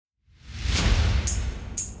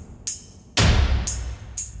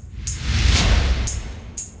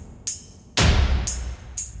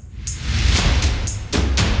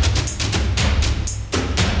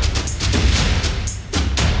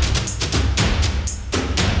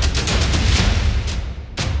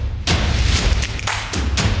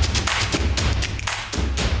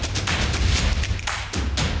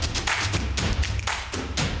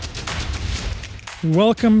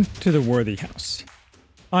Welcome to the Worthy House.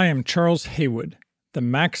 I am Charles Haywood, the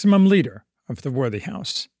maximum leader of the Worthy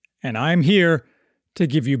House, and I am here to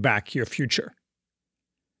give you back your future.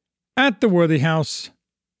 At the Worthy House,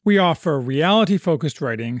 we offer reality-focused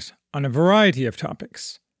writings on a variety of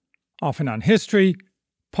topics, often on history,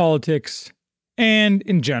 politics, and,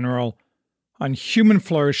 in general, on human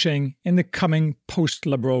flourishing in the coming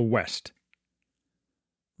post-liberal West.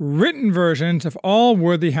 Written versions of all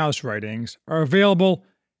Worthy House writings are available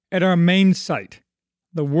at our main site,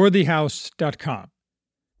 theworthyhouse.com.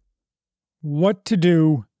 What to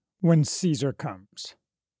do when Caesar comes.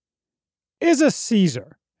 Is a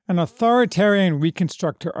Caesar, an authoritarian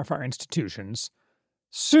reconstructor of our institutions,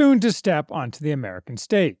 soon to step onto the American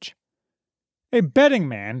stage? A betting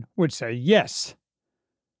man would say yes.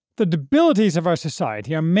 The debilities of our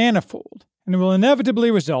society are manifold and will inevitably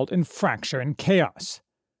result in fracture and chaos.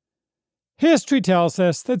 History tells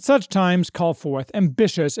us that such times call forth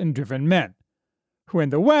ambitious and driven men, who in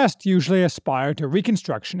the West usually aspire to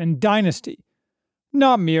reconstruction and dynasty,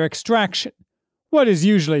 not mere extraction, what is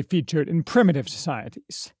usually featured in primitive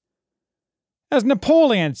societies. As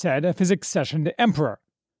Napoleon said of his accession to emperor,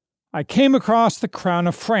 "I came across the crown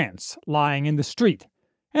of France lying in the street,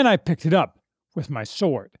 and I picked it up with my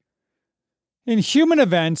sword." In human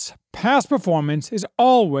events, past performance is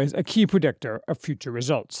always a key predictor of future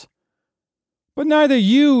results. But neither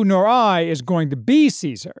you nor I is going to be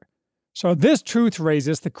Caesar, so this truth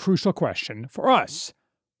raises the crucial question for us: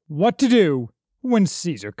 what to do when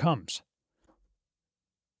Caesar comes?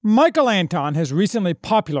 Michael Anton has recently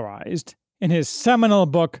popularized, in his seminal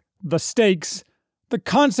book, The Stakes, the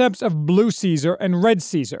concepts of Blue Caesar and Red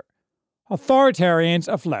Caesar, authoritarians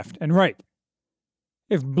of left and right.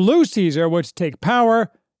 If Blue Caesar were to take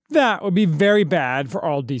power, that would be very bad for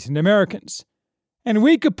all decent Americans. And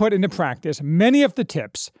we could put into practice many of the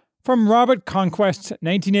tips from Robert Conquest's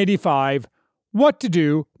 1985 What to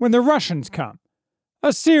Do When the Russians Come,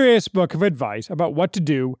 a serious book of advice about what to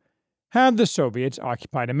do had the Soviets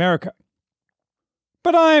occupied America.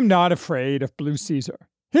 But I am not afraid of Blue Caesar.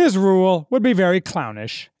 His rule would be very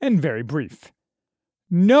clownish and very brief.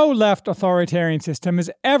 No left authoritarian system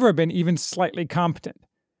has ever been even slightly competent.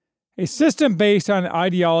 A system based on an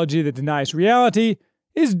ideology that denies reality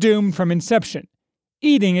is doomed from inception,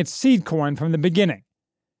 eating its seed corn from the beginning.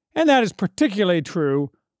 And that is particularly true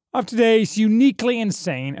of today's uniquely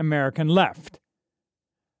insane American left.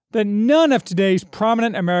 That none of today's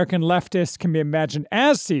prominent American leftists can be imagined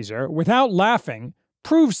as Caesar without laughing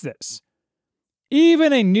proves this.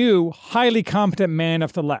 Even a new, highly competent man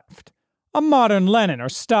of the left, a modern Lenin or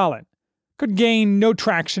Stalin, could gain no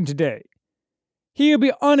traction today. He would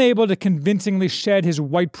be unable to convincingly shed his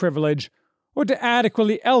white privilege or to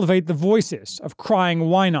adequately elevate the voices of crying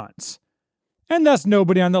why-nots, and thus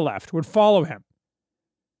nobody on the left would follow him.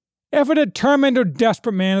 If a determined or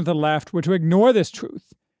desperate man of the left were to ignore this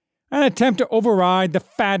truth and attempt to override the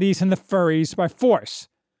fatties and the furries by force,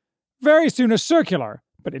 very soon a circular,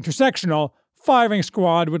 but intersectional, firing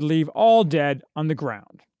squad would leave all dead on the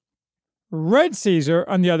ground. Red Caesar,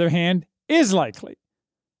 on the other hand, is likely.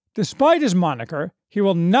 Despite his moniker, he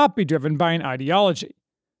will not be driven by an ideology.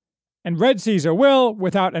 And Red Caesar will,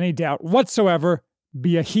 without any doubt whatsoever,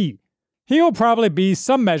 be a he. He will probably be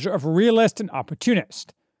some measure of realist and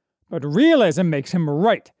opportunist. But realism makes him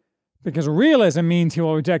right, because realism means he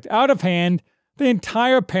will reject out of hand the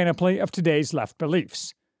entire panoply of today's left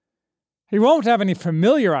beliefs. He won't have any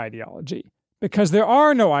familiar ideology, because there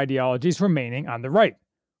are no ideologies remaining on the right.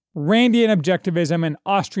 Randian objectivism and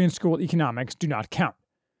Austrian school economics do not count.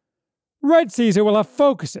 Red Caesar will have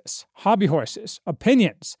focuses, hobby horses,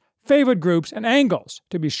 opinions, favored groups, and angles,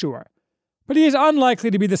 to be sure, but he is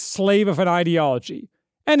unlikely to be the slave of an ideology,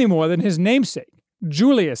 any more than his namesake,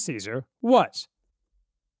 Julius Caesar, was.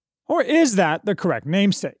 Or is that the correct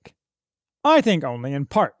namesake? I think only in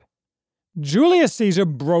part. Julius Caesar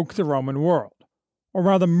broke the Roman world, or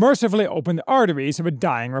rather mercifully opened the arteries of a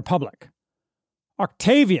dying republic.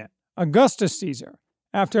 Octavian, Augustus Caesar,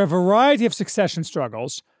 after a variety of succession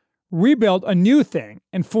struggles, rebuilt a new thing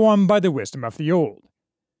informed by the wisdom of the old.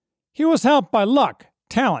 He was helped by luck,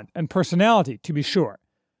 talent, and personality, to be sure,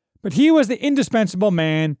 but he was the indispensable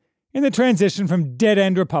man in the transition from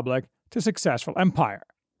dead-end republic to successful empire.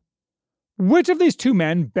 Which of these two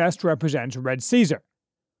men best represents Red Caesar?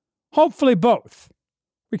 Hopefully both.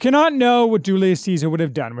 We cannot know what Julius Caesar would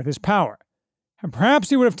have done with his power, and perhaps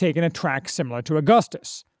he would have taken a track similar to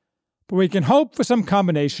Augustus, but we can hope for some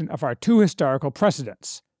combination of our two historical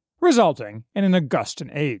precedents, resulting in an Augustan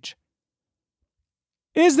age.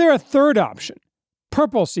 Is there a third option,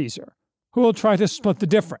 Purple Caesar, who will try to split the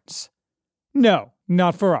difference? No,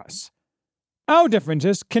 not for us. Our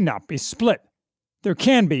differences cannot be split. There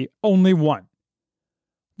can be only one.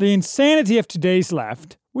 The insanity of today's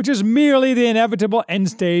left, which is merely the inevitable end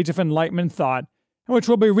stage of Enlightenment thought, and which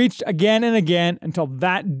will be reached again and again until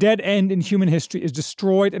that dead end in human history is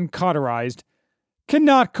destroyed and cauterized,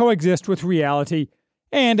 cannot coexist with reality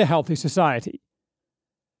and a healthy society.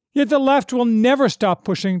 Yet the left will never stop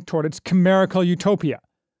pushing toward its chimerical utopia,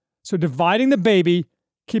 so dividing the baby,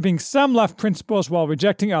 keeping some left principles while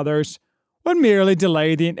rejecting others, would merely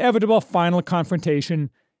delay the inevitable final confrontation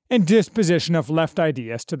and disposition of left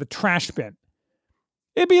ideas to the trash bin.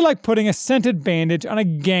 It'd be like putting a scented bandage on a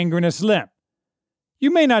gangrenous limb.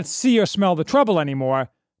 You may not see or smell the trouble anymore,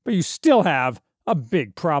 but you still have a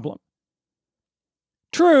big problem.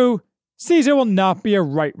 True, Caesar will not be a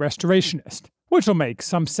right restorationist, which will make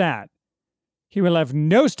some sad. He will have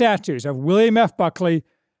no statues of William F. Buckley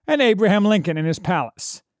and Abraham Lincoln in his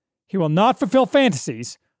palace. He will not fulfill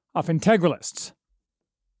fantasies of integralists.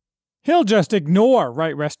 He'll just ignore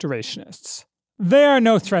right restorationists. They are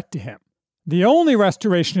no threat to him. The only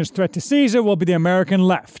restorationist threat to Caesar will be the American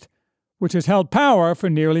left, which has held power for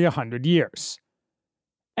nearly 100 years.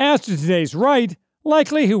 As to today's right,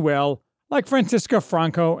 likely he will, like Francisco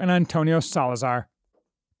Franco and Antonio Salazar,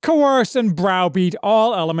 coerce and browbeat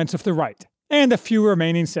all elements of the right, and the few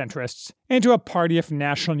remaining centrists, into a party of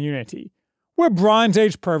national unity, where Bronze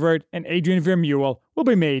Age pervert and Adrian Vermeule will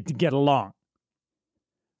be made to get along.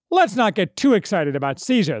 Let's not get too excited about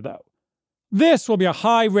Caesar, though. This will be a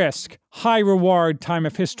high-risk, high-reward time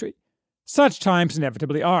of history. Such times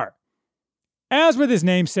inevitably are. As with his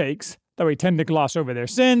namesakes, though we tend to gloss over their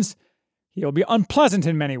sins, he will be unpleasant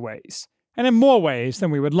in many ways, and in more ways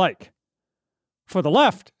than we would like. For the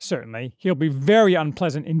left, certainly, he'll be very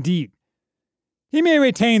unpleasant indeed. He may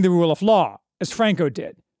retain the rule of law, as Franco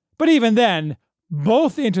did, but even then,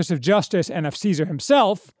 both the interests of justice and of Caesar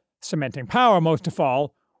himself, cementing power most of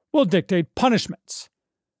all, will dictate punishments.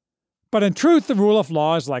 But in truth, the rule of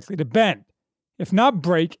law is likely to bend, if not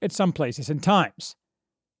break at some places and times.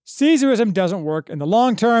 Caesarism doesn't work in the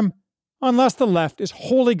long term unless the left is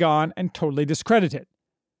wholly gone and totally discredited.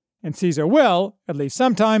 And Caesar will, at least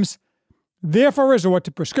sometimes, therefore resort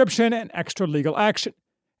to prescription and extra-legal action,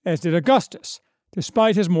 as did Augustus,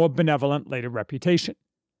 despite his more benevolent later reputation.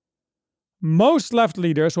 Most left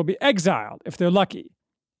leaders will be exiled if they're lucky,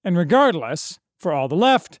 and regardless, for all the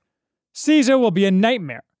left, Caesar will be a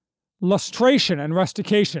nightmare. Lustration and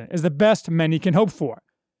rustication is the best many can hope for,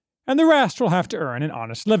 and the rest will have to earn an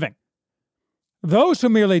honest living. Those who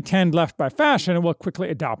merely tend left by fashion will quickly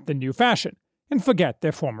adopt the new fashion and forget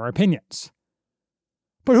their former opinions.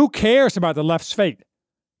 But who cares about the left's fate?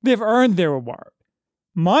 They've earned their reward.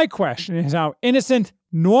 My question is how innocent,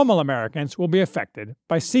 normal Americans will be affected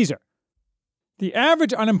by Caesar. The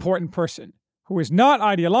average unimportant person, who is not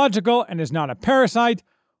ideological and is not a parasite,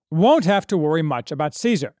 won't have to worry much about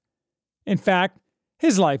Caesar. In fact,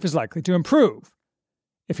 his life is likely to improve.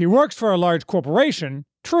 If he works for a large corporation,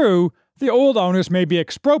 true, the old owners may be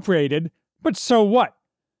expropriated, but so what?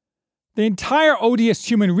 The entire odious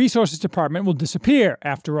human resources department will disappear,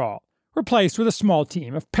 after all, replaced with a small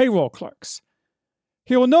team of payroll clerks.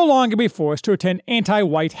 He will no longer be forced to attend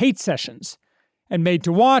anti-white hate sessions, and made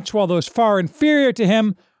to watch while those far inferior to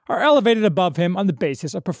him are elevated above him on the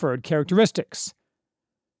basis of preferred characteristics.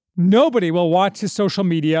 Nobody will watch his social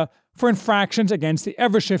media for infractions against the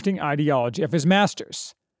ever-shifting ideology of his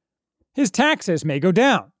masters. His taxes may go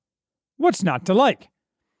down. What's not to like?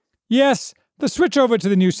 Yes, the switch over to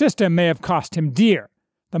the new system may have cost him dear,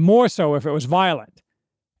 the more so if it was violent.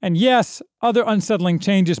 And yes, other unsettling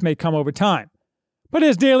changes may come over time, but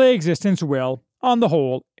his daily existence will, on the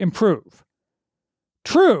whole, improve.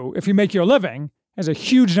 True, if you make your living, as a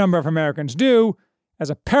huge number of Americans do, as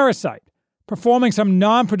a parasite, performing some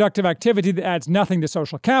non-productive activity that adds nothing to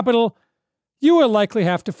social capital, you will likely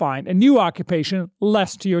have to find a new occupation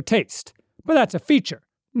less to your taste. But that's a feature,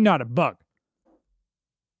 not a bug.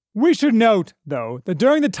 We should note, though, that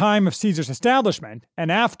during the time of Caesar's establishment,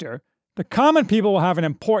 and after, the common people will have an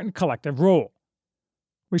important collective role.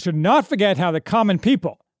 We should not forget how the common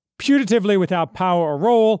people, putatively without power or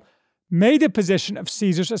role, made the position of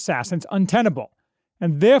Caesar's assassins untenable,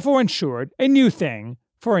 and therefore ensured a new thing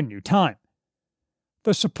for a new time.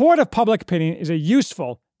 The support of public opinion is a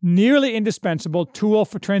useful, nearly indispensable tool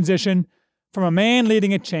for transition from a man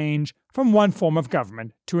leading a change from one form of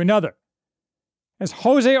government to another. As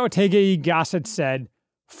Jose Ortega y Gasset said,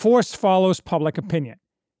 force follows public opinion,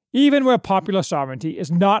 even where popular sovereignty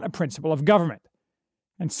is not a principle of government.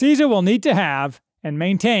 And Caesar will need to have, and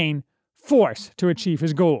maintain, force to achieve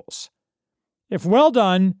his goals. If well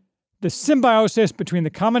done, the symbiosis between the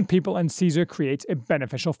common people and Caesar creates a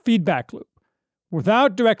beneficial feedback loop,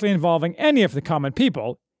 without directly involving any of the common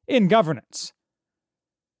people in governance.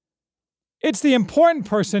 It's the important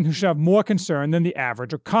person who should have more concern than the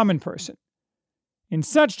average or common person. In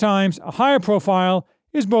such times, a higher profile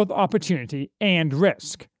is both opportunity and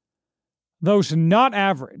risk. Those not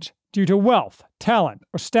average, due to wealth, talent,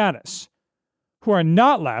 or status, who are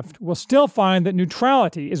not left will still find that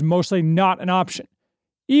neutrality is mostly not an option,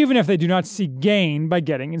 even if they do not see gain by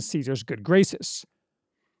getting in Caesar's good graces.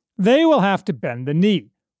 They will have to bend the knee,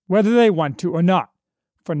 whether they want to or not,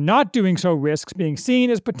 for not doing so risks being seen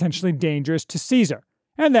as potentially dangerous to Caesar,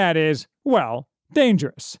 and that is, well,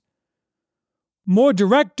 dangerous. More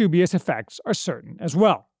direct dubious effects are certain as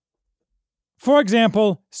well. For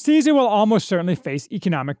example, Caesar will almost certainly face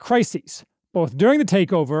economic crises, both during the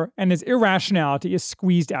takeover and as irrationality is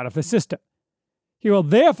squeezed out of the system. He will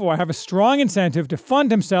therefore have a strong incentive to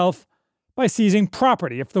fund himself by seizing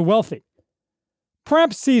property of the wealthy.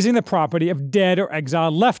 Perhaps seizing the property of dead or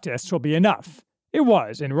exiled leftists will be enough. It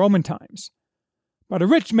was in Roman times. But a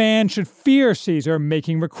rich man should fear Caesar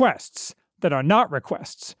making requests that are not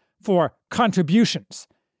requests for contributions,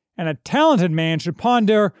 and a talented man should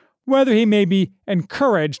ponder whether he may be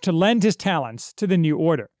encouraged to lend his talents to the new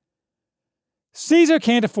order. Caesar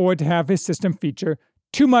can't afford to have his system feature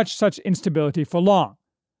too much such instability for long,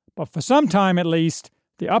 but for some time at least,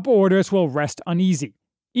 the upper orders will rest uneasy,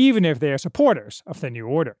 even if they are supporters of the new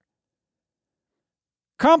order.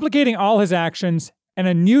 Complicating all his actions, and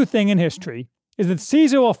a new thing in history, is that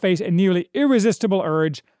Caesar will face a nearly irresistible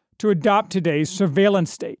urge to adopt today's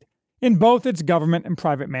surveillance state, in both its government and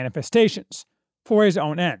private manifestations, for his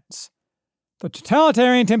own ends. The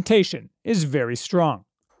totalitarian temptation is very strong.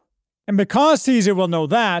 And because Caesar will know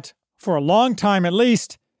that, for a long time at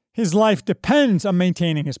least, his life depends on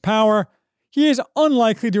maintaining his power, he is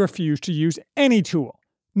unlikely to refuse to use any tool,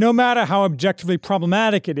 no matter how objectively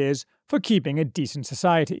problematic it is for keeping a decent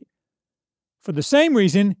society. For the same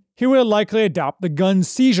reason, he will likely adopt the gun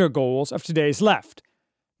seizure goals of today's left,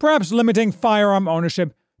 perhaps limiting firearm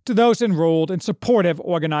ownership to those enrolled in supportive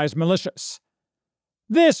organized militias.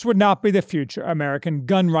 This would not be the future American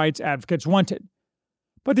gun rights advocates wanted.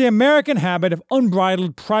 But the American habit of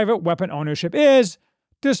unbridled private weapon ownership is,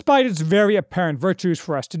 despite its very apparent virtues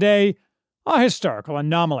for us today, a historical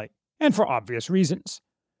anomaly, and for obvious reasons.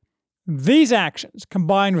 These actions,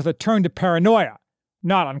 combined with a turn to paranoia,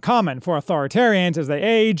 not uncommon for authoritarians as they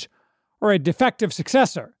age, or a defective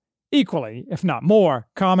successor, equally, if not more,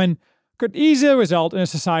 common, could easily result in a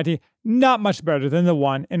society not much better than the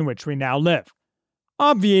one in which we now live,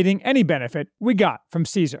 obviating any benefit we got from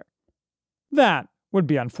Caesar. That would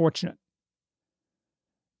be unfortunate.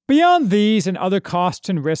 Beyond these and other costs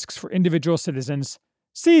and risks for individual citizens,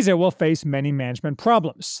 Caesar will face many management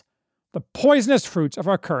problems, the poisonous fruits of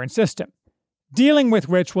our current system, dealing with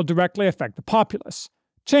which will directly affect the populace,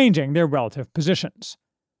 changing their relative positions.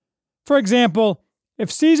 For example,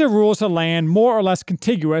 if Caesar rules a land more or less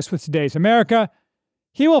contiguous with today's America,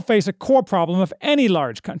 he will face a core problem of any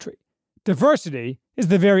large country. Diversity is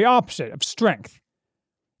the very opposite of strength.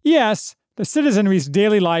 Yes, the citizenry's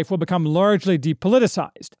daily life will become largely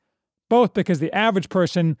depoliticized, both because the average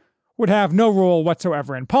person would have no role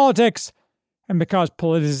whatsoever in politics, and because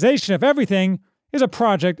politicization of everything is a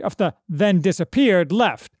project of the then-disappeared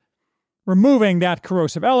left, removing that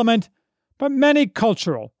corrosive element, but many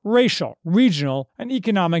cultural, racial, regional, and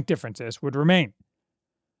economic differences would remain.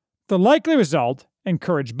 The likely result,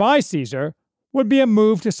 encouraged by Caesar, would be a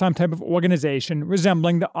move to some type of organization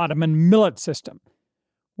resembling the Ottoman millet system,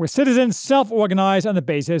 where citizens self-organize on the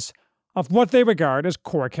basis of what they regard as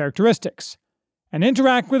core characteristics, and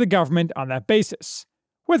interact with the government on that basis,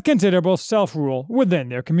 with considerable self-rule within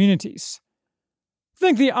their communities.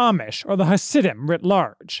 Think the Amish or the Hasidim writ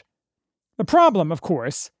large. The problem, of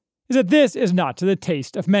course, is that this is not to the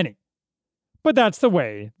taste of many. But that's the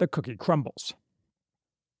way the cookie crumbles.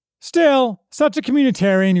 Still, such a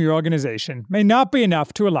communitarian reorganization may not be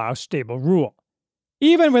enough to allow stable rule.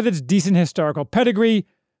 Even with its decent historical pedigree,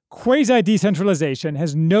 quasi-decentralization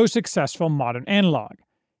has no successful modern analog,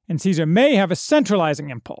 and Caesar may have a centralizing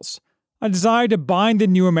impulse, a desire to bind the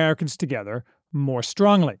new Americans together more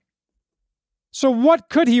strongly. So what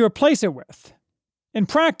could he replace it with? In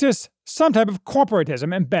practice, some type of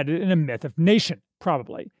corporatism embedded in a myth of nation,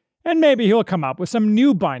 probably, and maybe he'll come up with some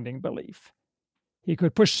new binding belief. He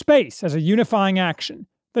could push space as a unifying action,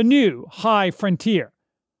 the new high frontier,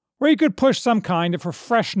 or he could push some kind of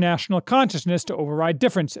refreshed national consciousness to override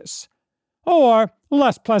differences. Or,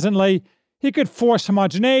 less pleasantly, he could force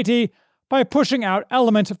homogeneity by pushing out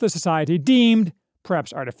elements of the society deemed,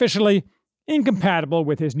 perhaps artificially, incompatible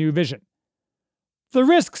with his new vision. The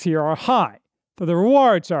risks here are high. though the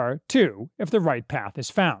rewards are, too, if the right path is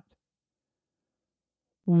found.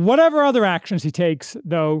 Whatever other actions he takes,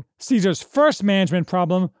 though, Caesar's first management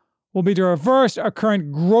problem will be to reverse our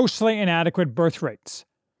current grossly inadequate birth rates.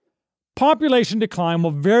 Population decline will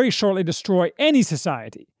very shortly destroy any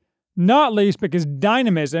society, not least because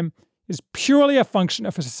dynamism is purely a function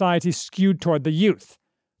of a society skewed toward the youth,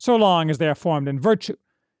 so long as they are formed in virtue,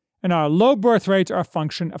 and our low birth rates are a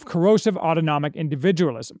function of corrosive autonomic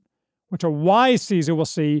individualism, which a wise Caesar will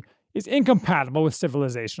see is incompatible with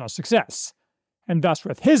civilizational success, and thus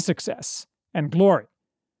with his success and glory.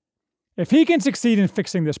 If he can succeed in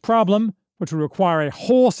fixing this problem, which would require a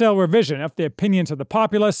wholesale revision of the opinions of the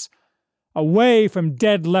populace, away from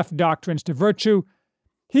dead left doctrines to virtue,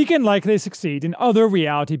 he can likely succeed in other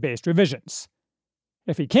reality-based revisions.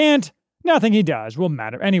 If he can't, nothing he does will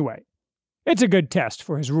matter anyway. It's a good test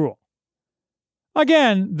for his rule.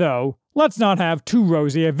 Again, though, let's not have too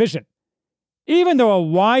rosy a vision. Even though a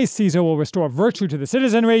wise Caesar will restore virtue to the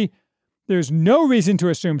citizenry, there's no reason to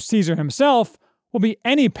assume Caesar himself will be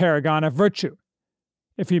any paragon of virtue.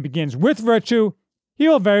 If he begins with virtue, he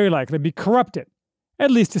will very likely be corrupted,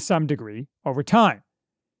 at least to some degree, over time.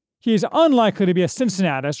 He is unlikely to be a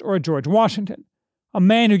Cincinnatus or a George Washington, a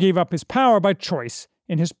man who gave up his power by choice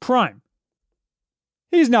in his prime.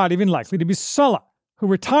 He's not even likely to be Sulla, who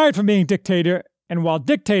retired from being dictator and, while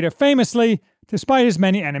dictator famously, despite his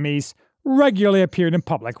many enemies, regularly appeared in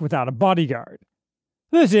public without a bodyguard.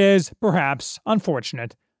 This is, perhaps,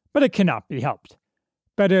 unfortunate, but it cannot be helped.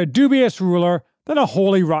 Better a dubious ruler than a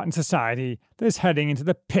wholly rotten society that is heading into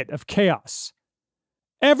the pit of chaos.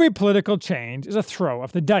 Every political change is a throw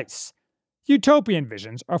of the dice. Utopian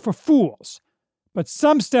visions are for fools, but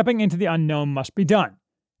some stepping into the unknown must be done,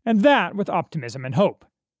 and that with optimism and hope.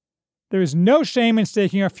 There is no shame in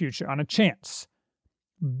staking our future on a chance.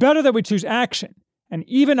 Better that we choose action, and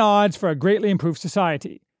even odds for a greatly improved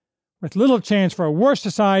society, with little chance for a worse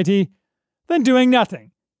society, than doing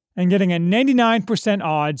nothing and getting a 99%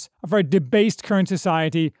 odds of our debased current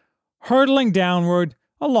society hurtling downward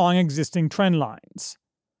along existing trend lines.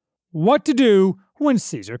 What to do when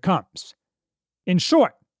Caesar comes? In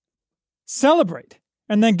short, celebrate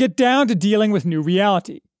and then get down to dealing with new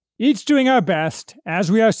reality, each doing our best,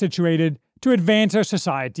 as we are situated, to advance our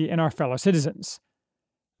society and our fellow citizens.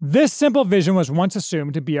 This simple vision was once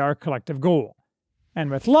assumed to be our collective goal, and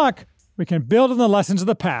with luck, we can build on the lessons of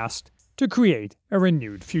the past to create a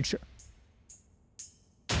renewed future.